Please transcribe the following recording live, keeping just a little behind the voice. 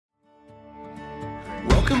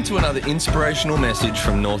Welcome to another inspirational message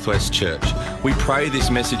from Northwest Church. We pray this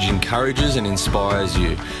message encourages and inspires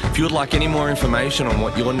you. If you would like any more information on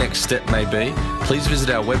what your next step may be, please visit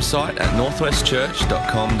our website at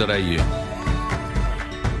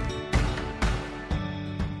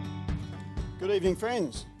northwestchurch.com.au. Good evening,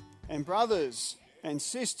 friends and brothers and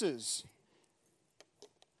sisters.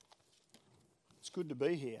 It's good to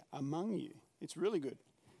be here among you. It's really good.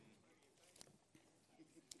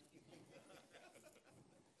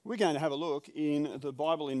 We're going to have a look in the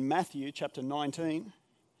Bible in Matthew chapter 19.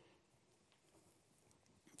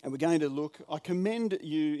 And we're going to look, I commend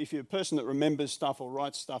you, if you're a person that remembers stuff or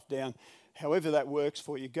writes stuff down, however that works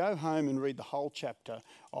for you, go home and read the whole chapter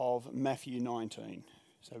of Matthew 19.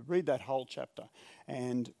 So read that whole chapter.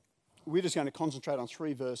 And we're just going to concentrate on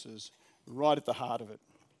 3 verses right at the heart of it.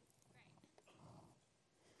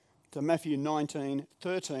 To Matthew 19,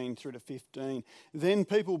 13 through to 15. Then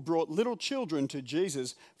people brought little children to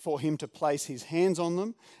Jesus for him to place his hands on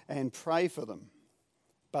them and pray for them.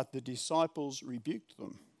 But the disciples rebuked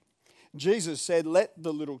them. Jesus said, "Let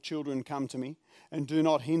the little children come to me and do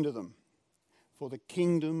not hinder them, for the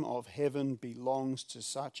kingdom of heaven belongs to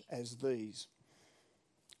such as these."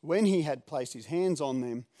 When he had placed his hands on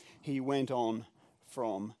them, he went on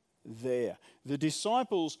from there. The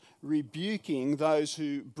disciples rebuking those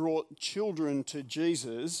who brought children to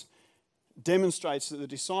Jesus demonstrates that the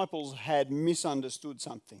disciples had misunderstood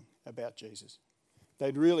something about Jesus.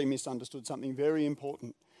 They'd really misunderstood something very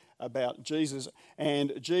important about Jesus.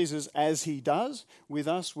 And Jesus, as he does with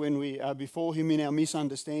us when we are before him in our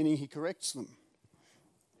misunderstanding, he corrects them.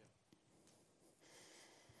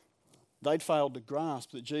 They'd failed to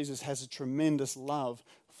grasp that Jesus has a tremendous love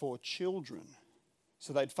for children.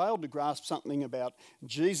 So they'd failed to grasp something about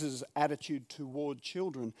Jesus' attitude toward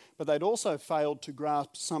children, but they'd also failed to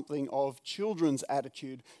grasp something of children's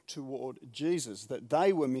attitude toward Jesus that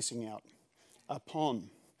they were missing out upon.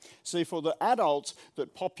 See, for the adults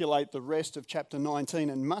that populate the rest of chapter 19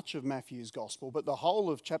 and much of Matthew's gospel, but the whole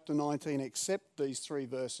of chapter 19 except these 3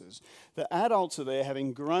 verses, the adults are there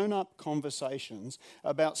having grown-up conversations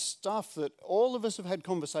about stuff that all of us have had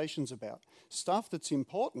conversations about, stuff that's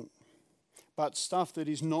important, but stuff that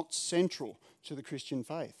is not central to the Christian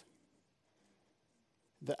faith.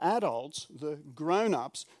 The adults, the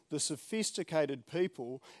grown-ups, the sophisticated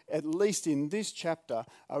people, at least in this chapter,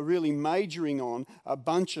 are really majoring on a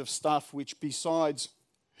bunch of stuff which, besides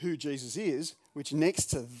who Jesus is, which next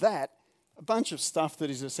to that, a bunch of stuff that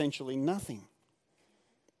is essentially nothing.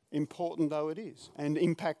 Important though it is, and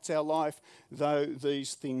impacts our life though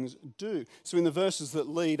these things do. So in the verses that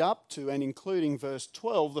lead up to and including verse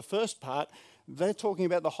 12, the first part, they're talking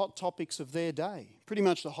about the hot topics of their day, pretty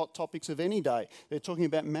much the hot topics of any day. They're talking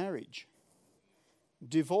about marriage,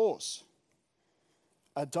 divorce,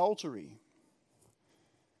 adultery.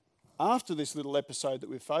 After this little episode that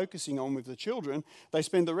we're focusing on with the children, they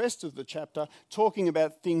spend the rest of the chapter talking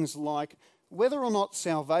about things like whether or not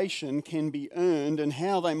salvation can be earned and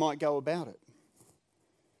how they might go about it.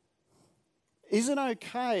 Is it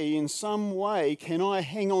okay in some way, can I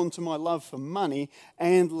hang on to my love for money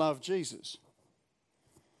and love Jesus?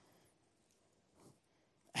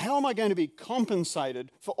 How am I going to be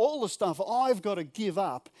compensated for all the stuff I've got to give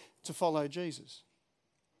up to follow Jesus?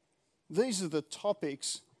 These are the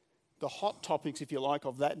topics, the hot topics, if you like,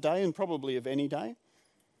 of that day and probably of any day,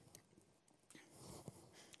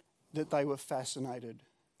 that they were fascinated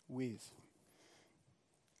with.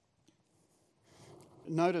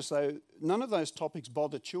 Notice though, none of those topics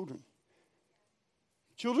bother children.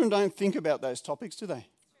 Children don't think about those topics, do they?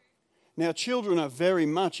 Now, children are very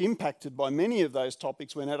much impacted by many of those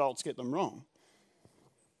topics when adults get them wrong.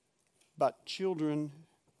 But children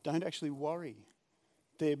don't actually worry.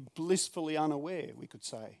 They're blissfully unaware, we could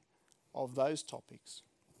say, of those topics.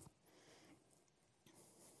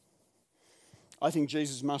 I think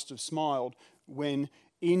Jesus must have smiled when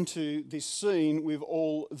into this scene with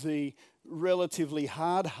all the relatively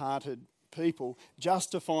hard-hearted people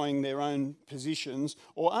justifying their own positions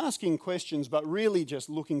or asking questions but really just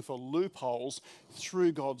looking for loopholes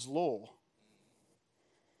through God's law.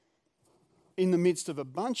 In the midst of a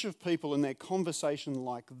bunch of people in their conversation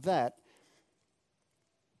like that,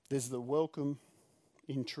 there's the welcome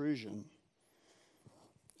intrusion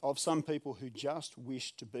of some people who just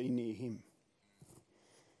wish to be near him.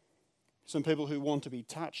 Some people who want to be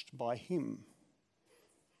touched by him,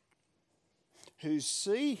 who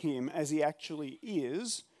see him as he actually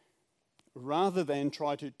is, rather than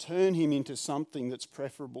try to turn him into something that's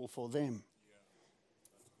preferable for them.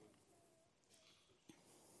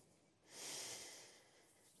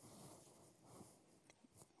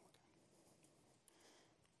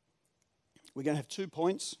 We're going to have 2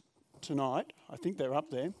 points tonight. I think they're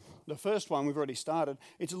up there. The first one we've already started.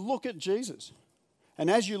 It's look at Jesus. And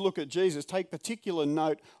as you look at Jesus, take particular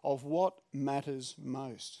note of what matters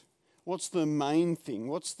most. What's the main thing?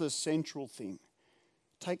 What's the central thing?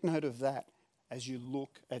 Take note of that as you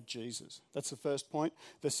look at Jesus. That's the first point.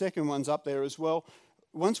 The second one's up there as well.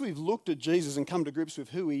 Once we've looked at Jesus and come to grips with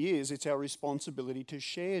who he is, it's our responsibility to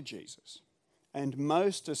share Jesus. And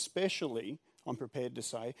most especially, I'm prepared to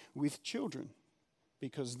say, with children,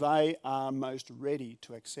 because they are most ready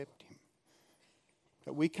to accept him.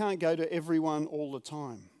 But we can't go to everyone all the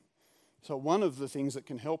time. So one of the things that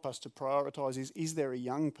can help us to prioritise is there a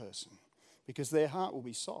young person? Because their heart will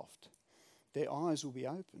be soft. Their eyes will be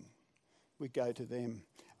open. We go to them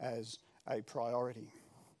as a priority.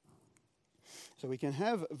 So we can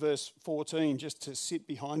have verse 14 just to sit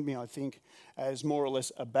behind me, I think, as more or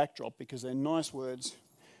less a backdrop, because they're nice words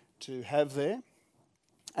to have there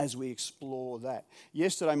as we explore that.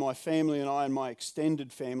 Yesterday, my family and I and my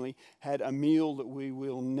extended family had a meal that we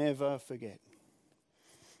will never forget.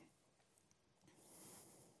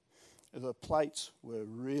 The plates were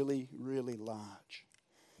really, really large.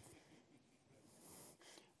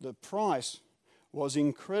 The price was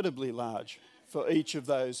incredibly large for each of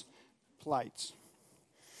those plates.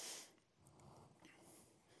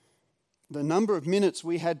 The number of minutes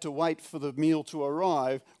we had to wait for the meal to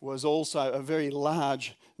arrive was also a very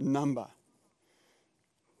large number.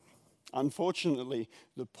 Unfortunately,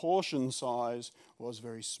 the portion size was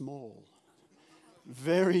very small,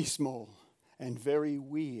 and very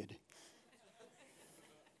weird.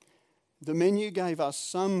 The menu gave us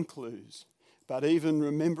some clues, but even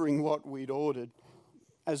remembering what we'd ordered,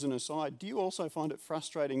 as an aside, do you also find it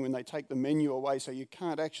frustrating when they take the menu away so you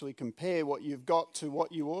can't actually compare what you've got to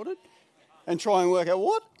what you ordered? And try and work out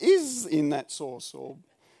what is in that sauce, or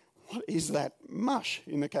what is that mush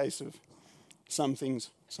in the case of some things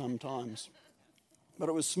sometimes. But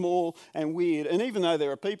it was small and weird. And even though there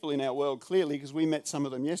are people in our world, clearly, because we met some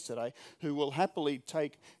of them yesterday, who will happily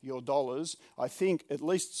take your dollars, I think at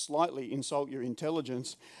least slightly insult your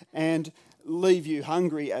intelligence, and leave you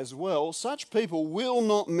hungry as well, such people will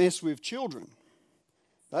not mess with children.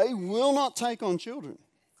 They will not take on children.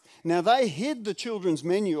 Now, they hid the children's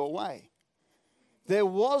menu away. There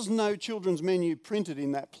was no children's menu printed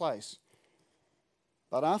in that place.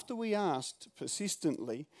 But after we asked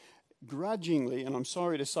persistently, grudgingly, and I'm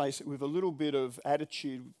sorry to say with a little bit of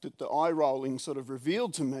attitude that the eye rolling sort of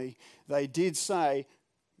revealed to me, they did say,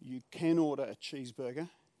 you can order a cheeseburger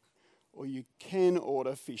or you can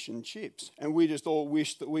order fish and chips. And we just all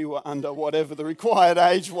wished that we were under whatever the required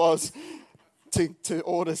age was to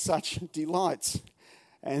order such delights.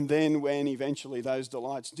 And then when eventually those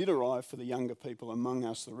delights did arrive for the younger people among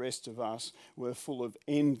us, the rest of us were full of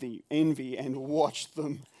envy and watched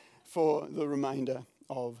them for the remainder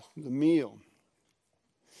of the meal.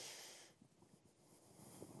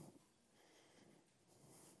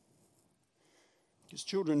 Because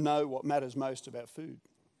children know what matters most about food.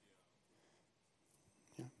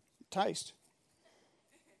 Yeah. Taste.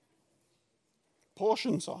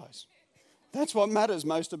 Portion size. That's what matters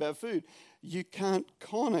most about food. You can't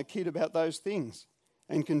con a kid about those things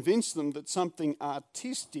and convince them that something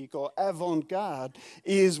artistic or avant-garde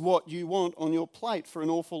is what you want on your plate for an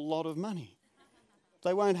awful lot of money.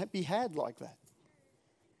 They won't be had like that.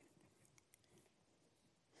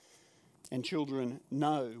 And children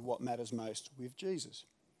know what matters most with Jesus.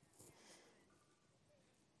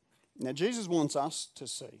 Now, Jesus wants us to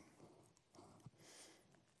see.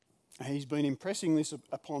 He's been impressing this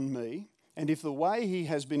upon me. And if the way he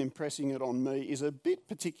has been impressing it on me is a bit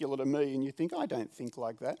particular to me and you think, I don't think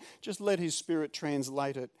like that, just let his Spirit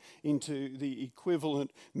translate it into the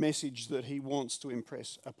equivalent message that he wants to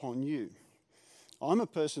impress upon you. I'm a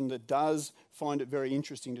person that does find it very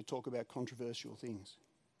interesting to talk about controversial things.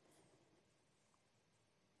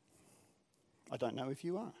 I don't know if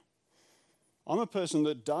you are. I'm a person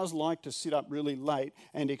that does like to sit up really late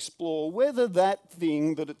and explore whether that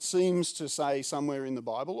thing that it seems to say somewhere in the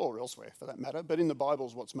Bible, or elsewhere for that matter, but in the Bible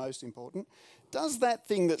is what's most important, does that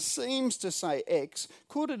thing that seems to say X,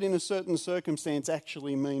 could it in a certain circumstance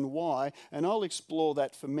actually mean Y? And I'll explore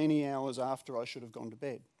that for many hours after I should have gone to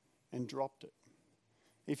bed and dropped it.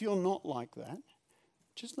 If you're not like that,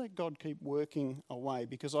 just let God keep working away,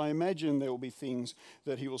 because I imagine there will be things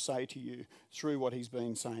that he will say to you through what he's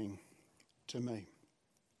been saying to me.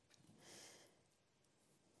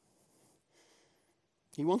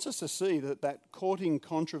 He wants us to see that courting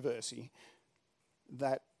controversy,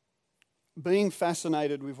 that being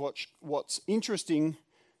fascinated with what's interesting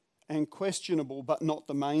and questionable but not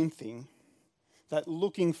the main thing, that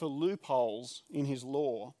looking for loopholes in his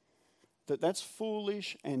law, that's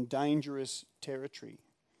foolish and dangerous territory.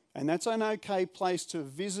 And that's an okay place to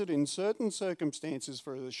visit in certain circumstances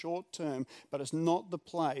for the short term, but it's not the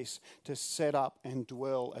place to set up and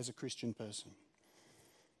dwell as a Christian person.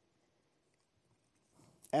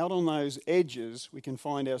 Out on those edges, we can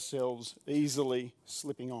find ourselves easily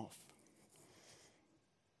slipping off.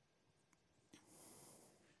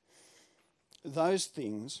 Those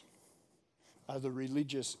things are the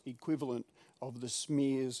religious equivalent of the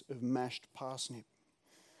smears of mashed parsnip,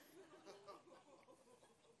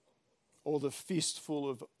 or the fistful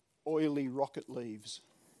of oily rocket leaves.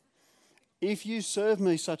 If you serve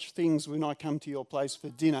me such things when I come to your place for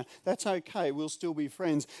dinner, that's okay, we'll still be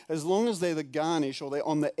friends, as long as they're the garnish or they're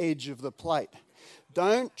on the edge of the plate.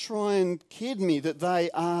 Don't try and kid me that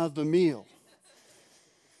they are the meal.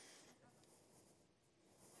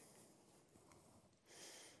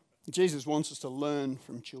 Jesus wants us to learn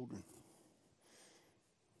from children.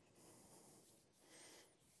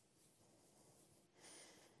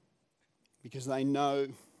 Because they know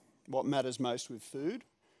what matters most with food.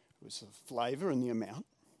 It's the flavour and the amount.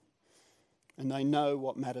 And they know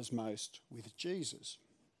what matters most with Jesus.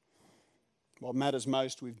 What matters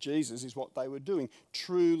most with Jesus is what they were doing,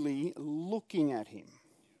 truly looking at him.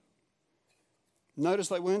 Notice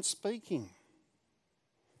they weren't speaking.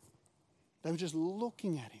 They were just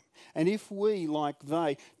looking at him. And if we, like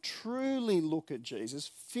they, truly look at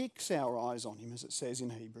Jesus, fix our eyes on him, as it says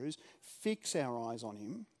in Hebrews, fix our eyes on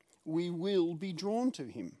him, we will be drawn to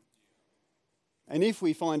him. And if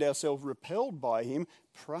we find ourselves repelled by him,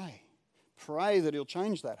 pray. Pray that he'll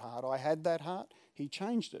change that heart. I had that heart, he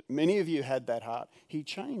changed it. Many of you had that heart, he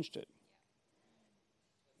changed it.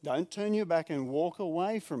 Don't turn your back and walk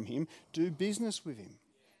away from him. Do business with him.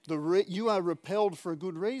 You are repelled for a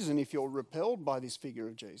good reason if you're repelled by this figure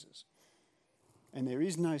of Jesus. And there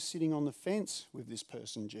is no sitting on the fence with this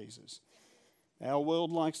person, Jesus. Our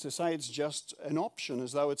world likes to say it's just an option,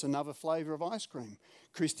 as though it's another flavour of ice cream.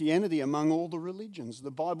 Christianity among all the religions. The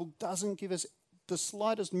Bible doesn't give us the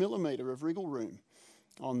slightest millimetre of wriggle room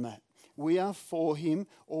on that. We are for him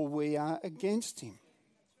or we are against him.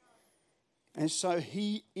 And so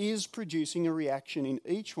he is producing a reaction in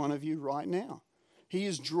each one of you right now. He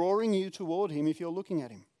is drawing you toward him if you're looking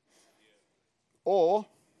at him. Or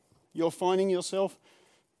you're finding yourself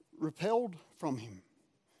repelled from him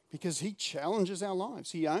because he challenges our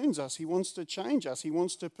lives. He owns us. He wants to change us. He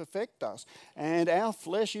wants to perfect us. And our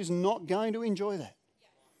flesh is not going to enjoy that.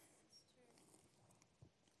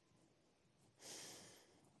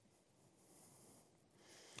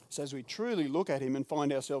 So as we truly look at him and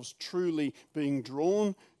find ourselves truly being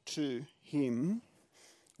drawn to him,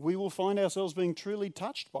 we will find ourselves being truly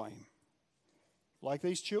touched by him, like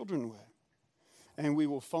these children were. And we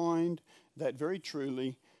will find that very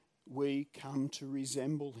truly we come to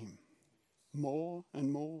resemble him more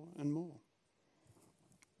and more and more.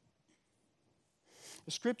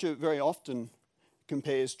 The scripture very often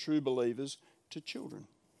compares true believers to children.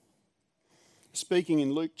 Speaking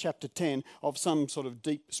in Luke chapter 10 of some sort of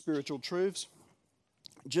deep spiritual truths,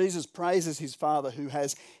 Jesus praises his Father who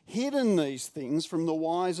has hidden these things from the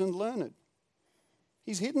wise and learned.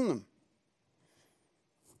 He's hidden them.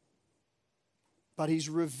 But he's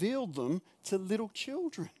revealed them to little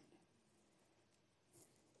children.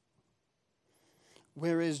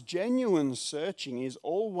 Whereas genuine searching is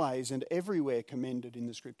always and everywhere commended in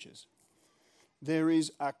the scriptures. There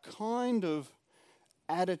is a kind of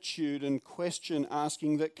attitude and question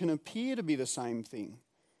asking that can appear to be the same thing,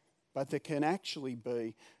 but there can actually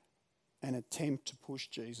be an attempt to push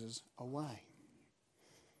Jesus away.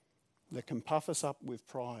 That can puff us up with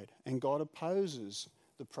pride. And God opposes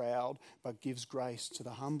the proud, but gives grace to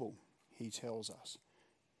the humble, he tells us.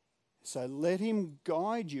 So let him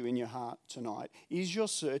guide you in your heart tonight. Is your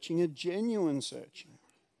searching a genuine searching?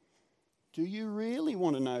 Do you really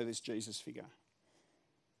want to know this Jesus figure?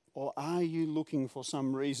 Or are you looking for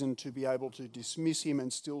some reason to be able to dismiss him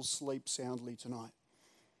and still sleep soundly tonight?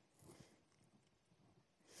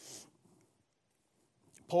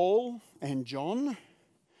 Paul and John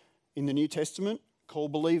in the New Testament call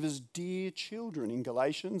believers dear children in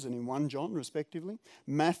Galatians and in 1 John respectively.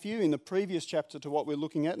 Matthew, in the previous chapter to what we're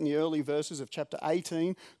looking at in the early verses of chapter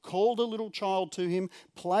 18, called a little child to him,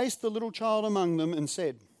 placed the little child among them and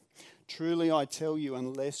said, "Truly I tell you,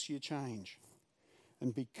 unless you change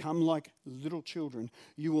and become like little children,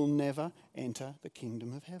 you will never enter the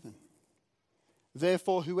kingdom of heaven.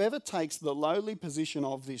 Therefore, whoever takes the lowly position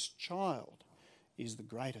of this child is the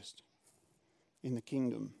greatest in the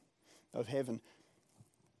kingdom of heaven."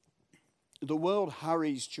 The world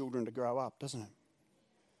hurries children to grow up, doesn't it?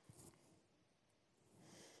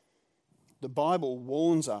 The Bible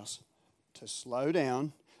warns us to slow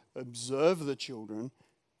down, observe the children,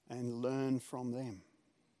 and learn from them.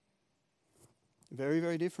 Very,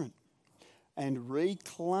 very different. And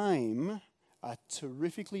reclaim a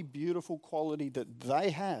terrifically beautiful quality that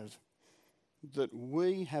they have that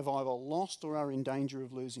we have either lost or are in danger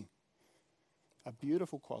of losing. A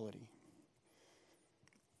beautiful quality,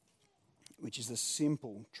 which is the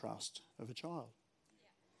simple trust of a child.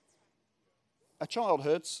 A child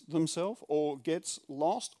hurts themselves or gets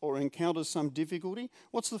lost or encounters some difficulty.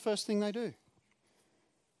 What's the first thing they do?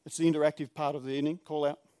 It's the interactive part of the evening, call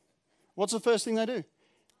out. What's the first thing they do?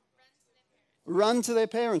 Run to their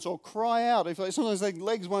parents or cry out. Sometimes their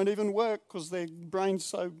legs won't even work because their brain's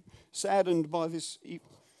so saddened by this.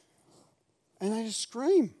 And they just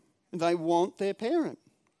scream. They want their parent.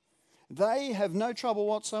 They have no trouble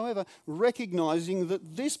whatsoever recognising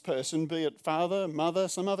that this person, be it father, mother,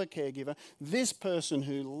 some other caregiver, this person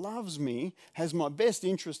who loves me has my best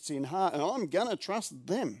interests in heart and I'm going to trust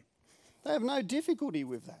them. They have no difficulty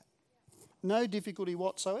with that. No difficulty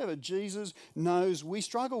whatsoever. Jesus knows we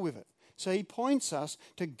struggle with it. So he points us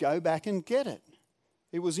to go back and get it.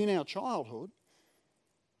 It was in our childhood.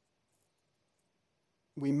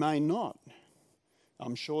 We may not.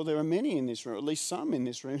 I'm sure there are many in this room, at least some in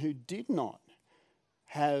this room, who did not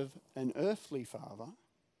have an earthly father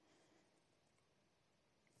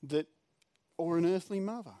or an earthly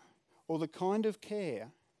mother, or the kind of care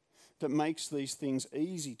that makes these things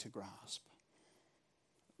easy to grasp.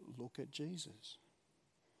 Look at Jesus.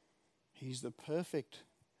 He's the perfect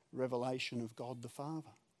revelation of God the Father.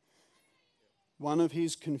 One of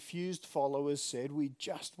his confused followers said, "We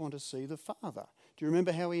just want to see the Father." Do you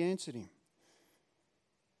remember how he answered him?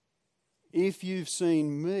 "If you've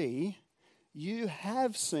seen me, you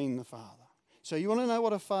have seen the Father." So you want to know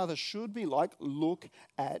what a father should be like? Look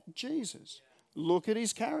at Jesus. Look at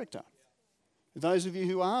his character. Those of you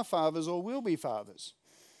who are fathers or will be fathers,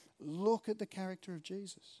 look at the character of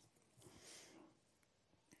Jesus.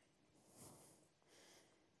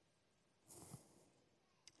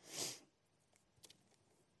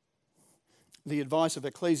 The advice of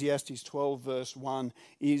Ecclesiastes 12 verse 1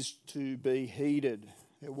 is to be heeded.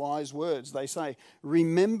 They're wise words. They say,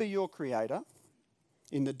 remember your Creator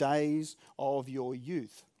in the days of your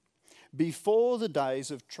youth, before the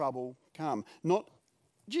days of trouble come. Not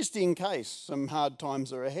just in case some hard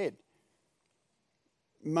times are ahead.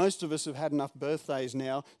 Most of us have had enough birthdays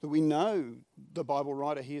now that we know the Bible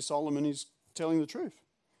writer here, Solomon, is telling the truth,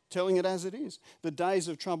 telling it as it is. The days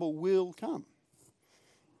of trouble will come.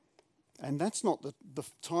 And that's not the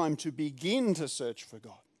time to begin to search for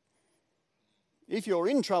God. If you're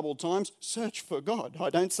in troubled times, search for God.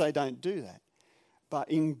 I don't say don't do that.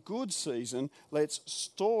 But in good season, let's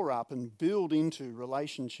store up and build into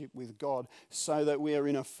relationship with God so that we are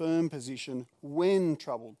in a firm position when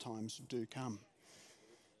troubled times do come.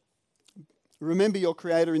 Remember your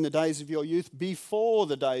Creator in the days of your youth, before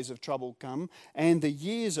the days of trouble come and the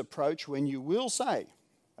years approach when you will say,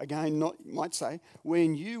 again, you might say,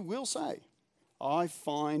 when you will say, I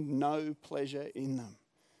find no pleasure in them.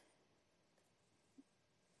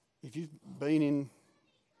 If you've been in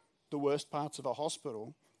the worst parts of a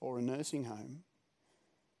hospital or a nursing home,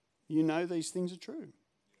 you know these things are true.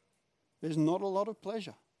 There's not a lot of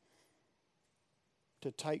pleasure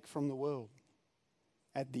to take from the world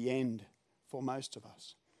at the end for most of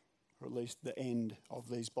us, or at least the end of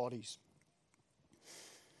these bodies.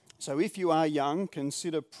 So if you are young,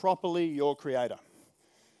 consider properly your Creator.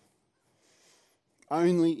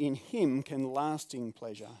 Only in Him can lasting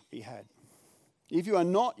pleasure be had. If you are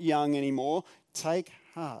not young anymore, take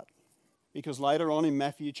heart. Because later on in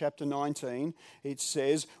Matthew chapter 19, it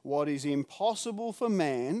says, what is impossible for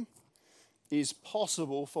man is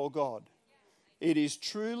possible for God. It is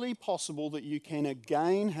truly possible that you can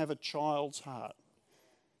again have a child's heart.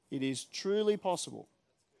 It is truly possible.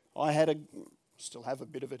 Still have a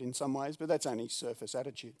bit of it in some ways, but that's only surface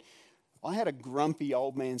attitude. I had a grumpy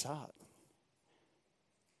old man's heart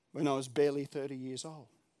when I was barely 30 years old.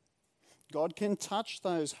 God can touch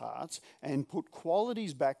those hearts and put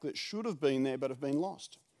qualities back that should have been there but have been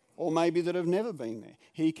lost, or maybe that have never been there.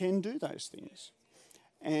 He can do those things.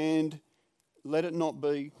 And let it not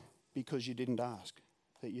be because you didn't ask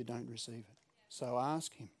that you don't receive it. So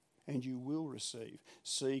ask Him and you will receive.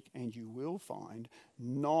 Seek and you will find.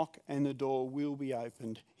 Knock and the door will be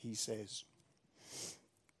opened, He says.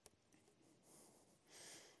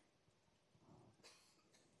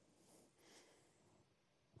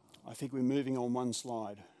 I think we're moving on one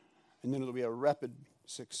slide, and then it'll be a rapid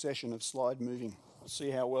succession of slide moving. We'll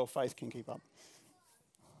see how well faith can keep up.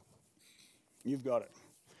 You've got it.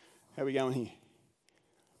 How are we going here?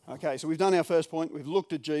 Okay, so we've done our first point. We've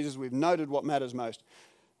looked at Jesus. We've noted what matters most.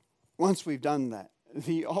 Once we've done that,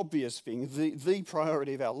 the obvious thing, the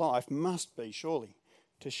priority of our life must be surely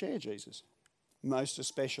to share Jesus, most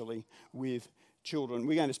especially with children.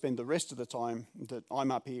 We're going to spend the rest of the time that I'm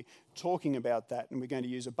up here talking about that, and we're going to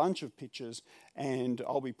use a bunch of pictures, and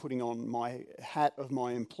I'll be putting on my hat of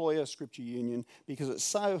my employer, Scripture Union, because it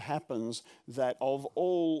so happens that of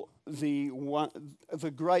all the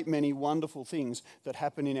great many wonderful things that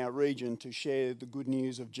happen in our region to share the good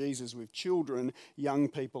news of Jesus with children, young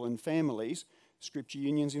people and families, Scripture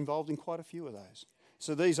Union's involved in quite a few of those.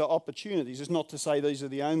 So these are opportunities. It's not to say these are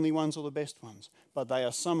the only ones or the best ones, but they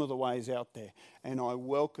are some of the ways out there. And I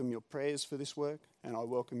welcome your prayers for this work, and I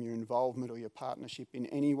welcome your involvement or your partnership in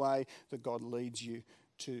any way that God leads you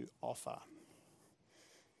to offer.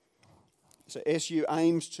 So SU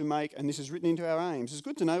aims to make, and this is written into our aims. It's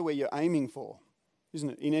good to know where you're aiming for, isn't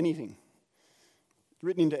it, in anything.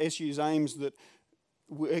 Written into SU's aims that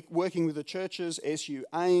working with the churches, SU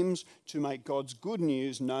aims to make God's good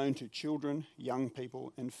news known to children, young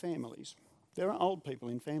people and families. There are old people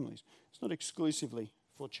in families. It's not exclusively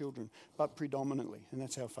for children, but predominantly, and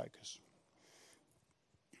that's our focus.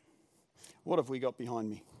 What have we got behind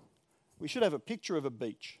me? We should have a picture of a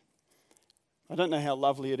beach. I don't know how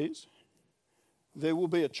lovely it is. There will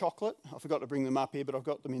be a chocolate. I forgot to bring them up here, but I've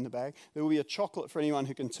got them in the bag. There will be a chocolate for anyone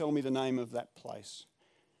who can tell me the name of that place.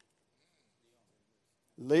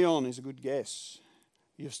 Leon is a good guess.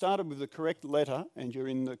 You've started with the correct letter and you're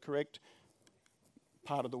in the correct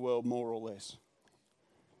part of the world, more or less.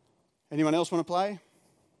 Anyone else want to play?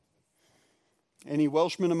 Any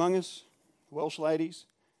Welshmen among us? Welsh ladies?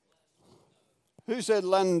 Who said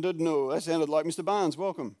Llandudno? That sounded like Mr. Barnes.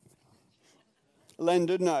 Welcome.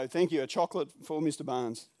 Llandudno. Thank you. A chocolate for Mr.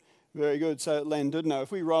 Barnes. Very good. So Llandudno.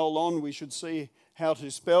 If we roll on, we should see how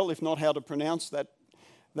to spell, if not how to pronounce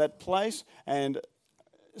that place. And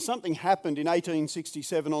something happened in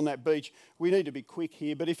 1867 on that beach. We need to be quick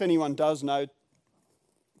here, but if anyone does know,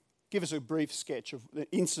 give us a brief sketch of the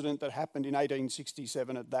incident that happened in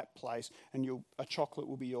 1867 at that place, and a chocolate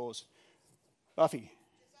will be yours. Buffy.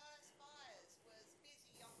 Desires Myers was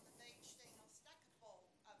busy on the beach seeing a stackable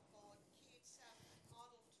aboard kids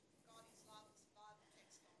modelled God is Love as a Bible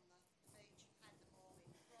text on the beach and had them all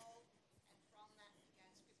in crawl, and from that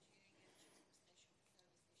began Scripture Union, Chisholm Special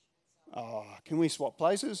Service Mission and so on. Oh, can we swap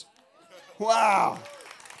places? Wow,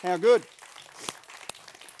 how good.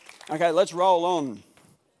 Okay, let's roll on.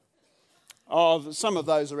 Oh, some of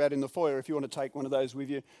those are out in the foyer if you want to take one of those with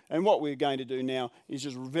you. And what we're going to do now is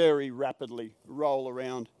just very rapidly roll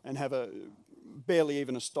around and have barely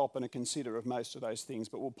even a stop and a consider of most of those things,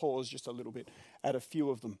 but we'll pause just a little bit at a few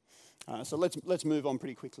of them. So let's move on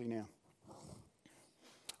pretty quickly now.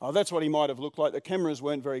 Oh, that's what he might have looked like. The cameras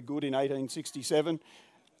weren't very good in 1867,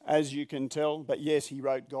 as you can tell. But yes, he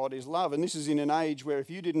wrote God is Love. And this is in an age where if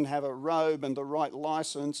you didn't have a robe and the right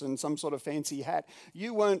license and some sort of fancy hat,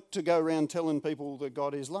 you weren't to go around telling people that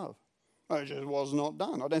God is love. It just was not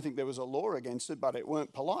done. I don't think there was a law against it, but it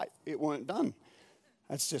weren't polite. It weren't done.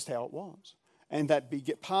 That's just how it was. And that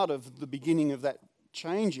part of the beginning of that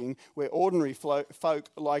changing, where ordinary folk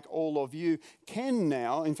like all of you can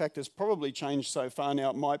now, in fact, it's probably changed so far now,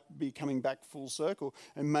 it might be coming back full circle,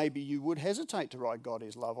 and maybe you would hesitate to write God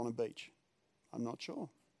is Love on a beach. I'm not sure.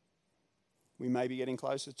 We may be getting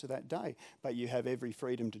closer to that day, but you have every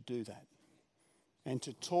freedom to do that. And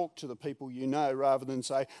to talk to the people you know rather than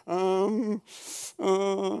say, I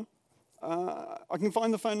can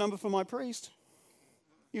find the phone number for my priest.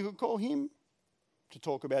 You could call him to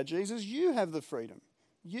talk about Jesus. You have the freedom.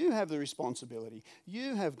 You have the responsibility.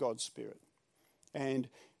 You have God's Spirit. And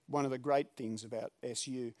one of the great things about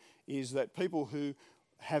SU is that people who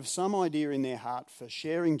have some idea in their heart for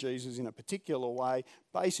sharing Jesus in a particular way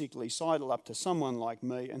basically sidle up to someone like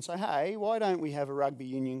me and say, hey, why don't we have a rugby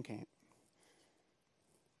union camp?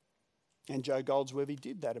 And Joe Goldsworthy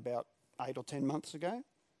did that about 8 or 10 months ago.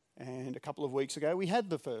 And a couple of weeks ago, we had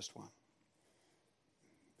the first one.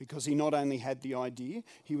 Because he not only had the idea,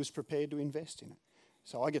 he was prepared to invest in it.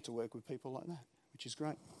 So I get to work with people like that, which is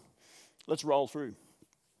great. Let's roll through.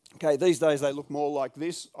 Okay, these days they look more like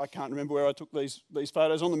this. I can't remember where I took these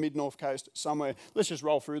photos, on the mid-north coast somewhere. Let's just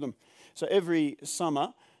roll through them. So every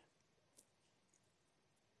summer,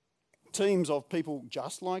 teams of people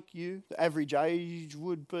just like you, the average age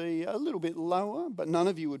would be a little bit lower, but none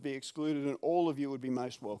of you would be excluded and all of you would be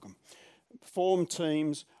most welcome. Form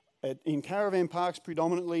teams in caravan parks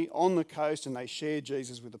predominantly on the coast, and they share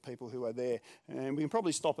Jesus with the people who are there. And we can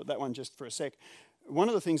probably stop at that one just for a sec. One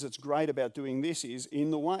of the things that's great about doing this is we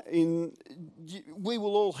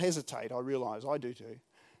will all hesitate, I realise, I do too,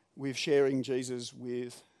 with sharing Jesus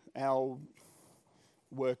with our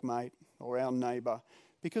workmate or our neighbour,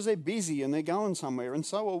 because they're busy and they're going somewhere, and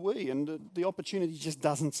so are we, and the opportunity just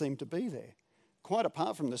doesn't seem to be there. Quite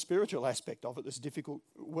apart from the spiritual aspect of it, that's difficult,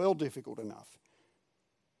 well difficult enough.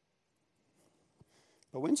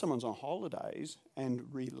 But when someone's on holidays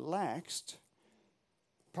and relaxed,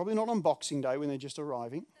 probably not on Boxing Day when they're just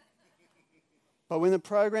arriving, but when the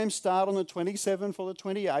programs start on the 27th or the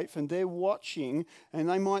 28th and they're watching, and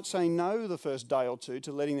they might say no the first day or two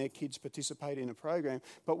to letting their kids participate in a program,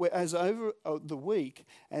 but as over the week,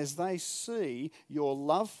 as they see your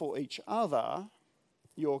love for each other,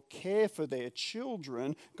 your care for their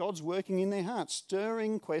children, God's working in their hearts,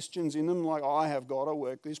 stirring questions in them like, I have got to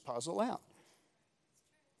work this puzzle out.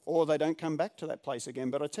 Or they don't come back to that place again.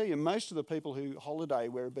 But I tell you, most of the people who holiday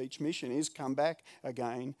where a beach mission is come back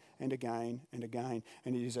again and again and again.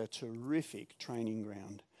 And it is a terrific training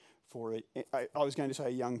ground for I was going to say a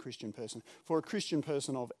young Christian person. For a Christian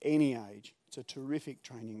person of any age, it's a terrific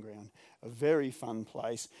training ground, a very fun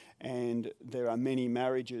place. And there are many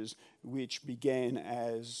marriages which began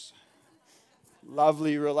as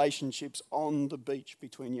lovely relationships on the beach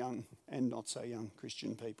between young and not so young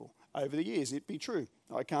Christian people. Over the years, it be true.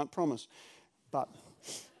 I can't promise. But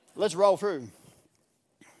let's roll through.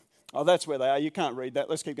 Oh, that's where they are. You can't read that.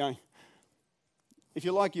 Let's keep going. If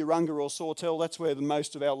you like Urunga or Sawtell, that's where the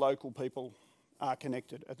most of our local people are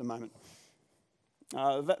connected at the moment.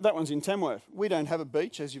 That one's in Tamworth. We don't have a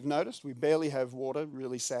beach, as you've noticed. We barely have water,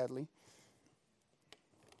 really sadly.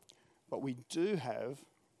 But we do have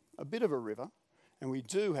a bit of a river. And we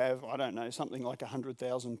do have, I don't know, something like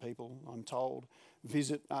 100,000 people, I'm told,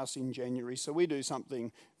 visit us in January. So we do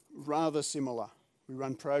something rather similar. We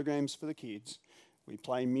run programs for the kids. We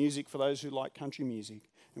play music for those who like country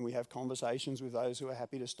music. And we have conversations with those who are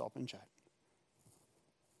happy to stop and chat.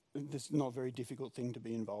 This is not a very difficult thing to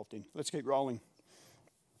be involved in. Let's keep rolling.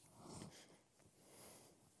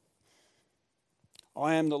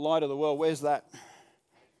 I am the light of the world. Where's that?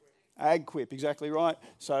 AgQuip, exactly right.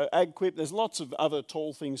 So AgQuip, there's lots of other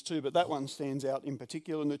tall things too, but that one stands out in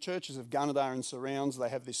particular. In the churches of Gunnedah and surrounds, they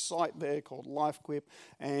have this site there called LifeQuip,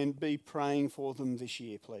 and be praying for them this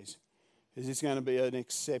year, please. Because it's going to be an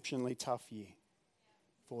exceptionally tough year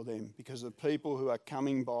for them, because the people who are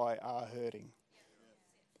coming by are hurting,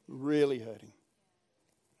 really hurting.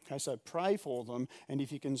 Okay, so pray for them, and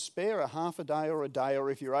if you can spare a half a day, or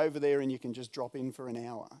if you're over there and you can just drop in for an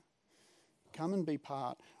hour, come and be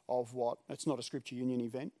part of what, it's not a Scripture Union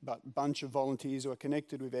event, but a bunch of volunteers who are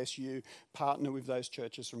connected with SU, partner with those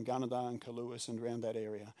churches from Gunnedah and Kaluas and around that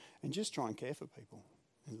area, and just try and care for people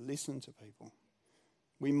and listen to people.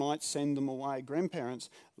 We might send them away. Grandparents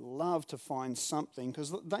love to find something,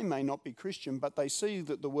 because they may not be Christian, but they see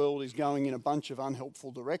that the world is going in a bunch of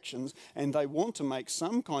unhelpful directions, and they want to make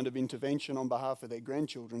some kind of intervention on behalf of their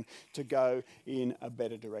grandchildren to go in a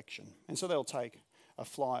better direction. And so they'll take a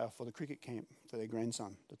flyer for the cricket camp for their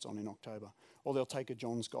grandson that's on in October. Or they'll take a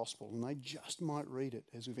John's Gospel, and they just might read it,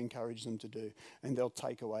 as we've encouraged them to do, and they'll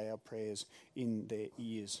take away our prayers in their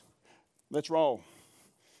ears. Let's roll.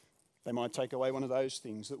 They might take away one of those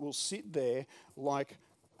things that will sit there like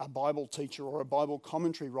a Bible teacher or a Bible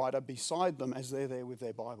commentary writer beside them as they're there with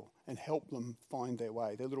their Bible, and help them find their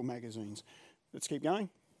way, their little magazines. Let's keep going.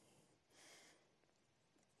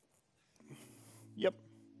 Yep.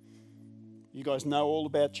 You guys know all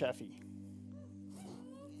about Chaffee.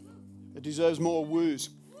 It deserves more woos.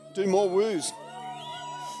 Do more woos.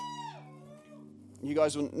 You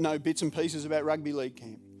guys will know bits and pieces about Rugby League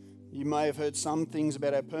camp. You may have heard some things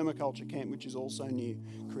about our permaculture camp, which is also new,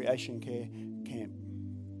 Creation Care Camp.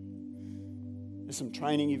 There's some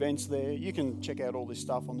training events there. You can check out all this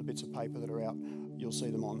stuff on the bits of paper that are out. You'll see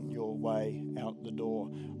them on your way out the door.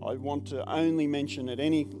 I want to only mention at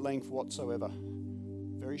any length whatsoever,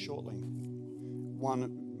 very short length,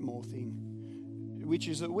 one more thing, which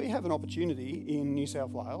is that we have an opportunity in New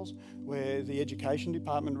South Wales where the Education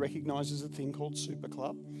Department recognises a thing called Super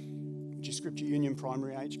Club, which is Scripture Union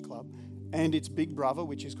Primary Age Club, and its big brother,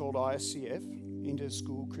 which is called ISCF,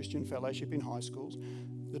 Inter-School Christian Fellowship in High Schools.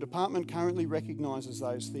 The department currently recognises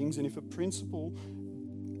those things, and if a principal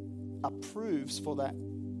approves for that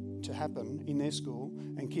to happen in their school,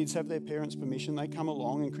 and kids have their parents' permission, they come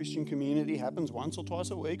along, and Christian community happens once or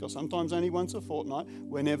twice a week, or sometimes only once a fortnight,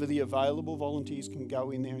 whenever the available volunteers can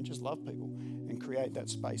go in there and just love people and create that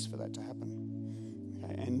space for that to happen.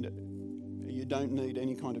 Okay? And you don't need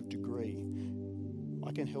any kind of degree.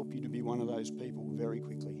 I can help you to be one of those people very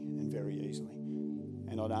quickly and very easily.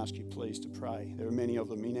 And I'd ask you please to pray. There are many of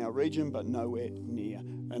them in our region, but nowhere near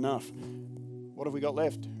enough. What have we got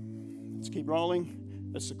left? Let's keep rolling.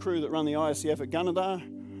 That's the crew that run the ISCF at Gunnedah.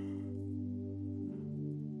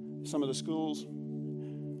 some of the schools.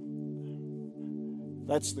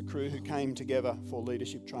 That's the crew who came together for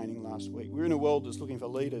leadership training last week. We're in a world that's looking for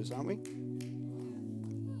leaders, aren't we?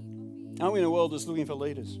 Aren't we in a world that's looking for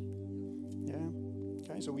leaders? Yeah.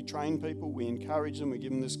 Okay, so we train people, we encourage them, we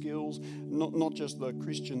give them the skills, not just the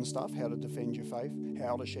Christian stuff, how to defend your faith,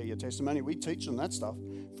 how to share your testimony. We teach them that stuff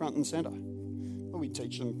front and centre. But we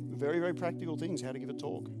teach them very, very practical things, how to give a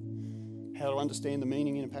talk, how to understand the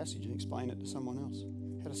meaning in a passage and explain it to someone else,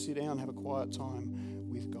 how to sit down and have a quiet time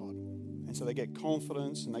with God. And so they get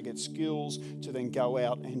confidence and they get skills to then go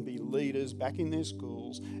out and be leaders back in their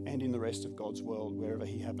schools and in the rest of God's world, wherever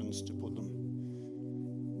he happens to put them.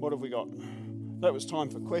 What have we got? That was time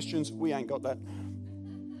for questions. We ain't got that.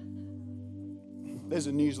 There's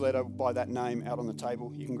a newsletter by that name out on the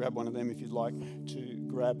table. You can grab one of them if you'd like to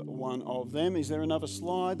grab one of them. Is there another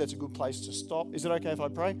slide? That's a good place to stop. Is it okay if I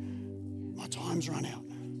pray? My time's run out.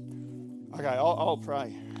 Okay, I'll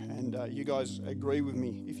pray. And you guys agree with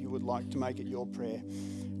me if you would like to make it your prayer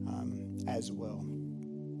as well.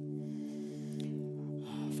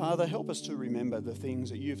 Father, help us to remember the things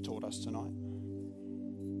that you've taught us tonight.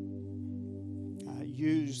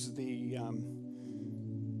 Use the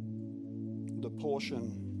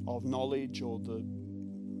portion of knowledge or the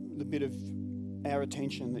bit of our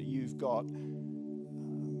attention that you've got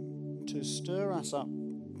to stir us up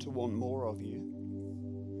to want more of you.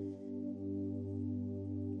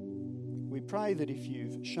 We pray that if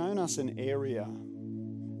you've shown us an area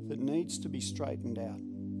that needs to be straightened out,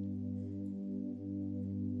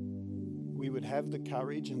 we would have the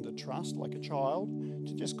courage and the trust, like a child,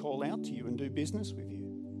 to just call out to you and do business with you,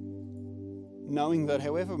 knowing that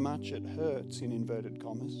however much it hurts, in inverted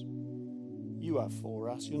commas, you are for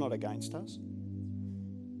us. You're not against us.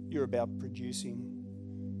 You're about producing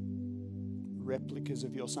replicas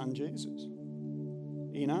of your Son Jesus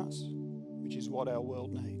in us, which is what our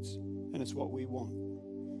world needs. And it's what we want.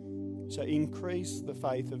 So increase the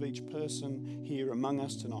faith of each person here among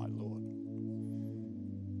us tonight, Lord.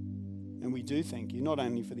 And we do thank you, not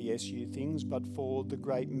only for the SU things, but for the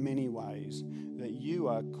great many ways that you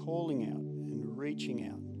are calling out and reaching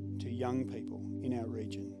out to young people in our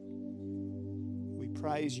region. We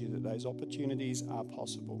praise you that those opportunities are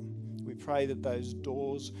possible. We pray that those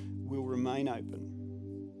doors will remain open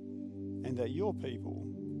and that your people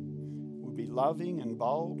will be loving and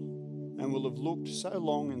bold and will have looked so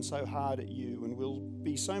long and so hard at you and will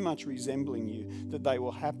be so much resembling you that they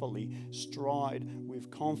will happily stride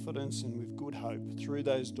with confidence and with good hope through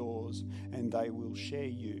those doors, and they will share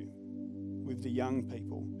you with the young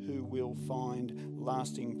people who will find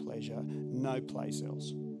lasting pleasure no place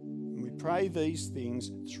else. And we pray these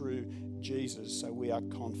things through Jesus, so we are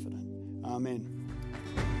confident. Amen.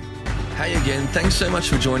 Hey again, thanks so much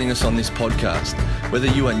for joining us on this podcast. Whether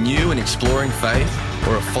you are new and exploring faith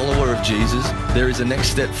or a follower of Jesus, there is a next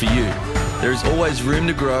step for you. There is always room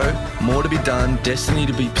to grow, more to be done, destiny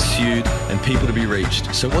to be pursued, and people to be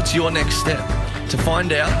reached. So what's your next step? To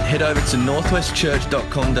find out, head over to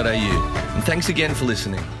northwestchurch.com.au. And thanks again for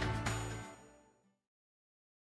listening.